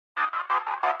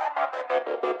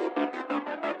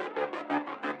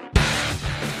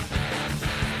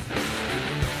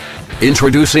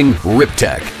Introducing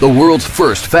Riptek, the world's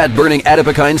first fat-burning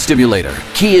adipokine stimulator.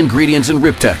 Key ingredients in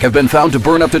Riptek have been found to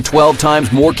burn up to 12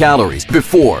 times more calories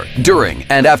before, during,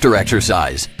 and after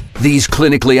exercise. These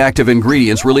clinically active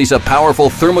ingredients release a powerful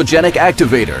thermogenic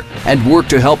activator and work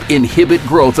to help inhibit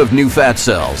growth of new fat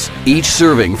cells. Each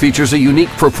serving features a unique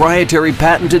proprietary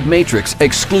patented matrix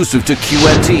exclusive to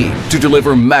QNT to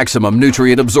deliver maximum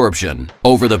nutrient absorption.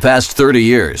 Over the past 30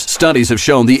 years, studies have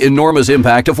shown the enormous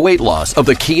impact of weight loss of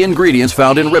the key ingredients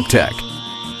found in Riptek.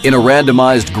 In a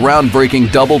randomized,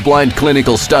 groundbreaking double-blind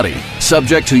clinical study,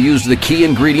 subjects who used the key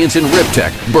ingredients in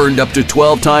Riptek burned up to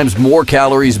 12 times more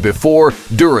calories before,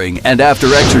 during, and after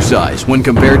exercise when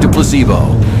compared to placebo.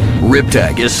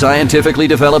 Riptek is scientifically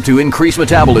developed to increase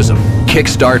metabolism,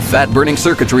 kickstart fat-burning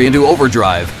circuitry into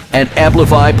overdrive, and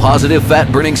amplify positive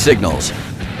fat-burning signals.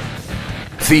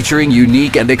 Featuring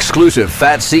unique and exclusive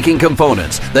fat-seeking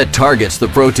components that targets the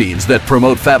proteins that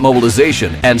promote fat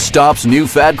mobilization and stops new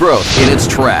fat growth in its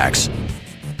tracks.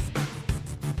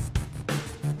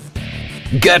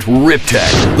 Get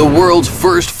Riptek, the world's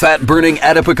first fat-burning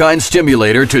adipokine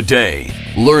stimulator today.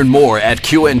 Learn more at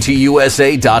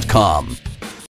QNTUSA.com.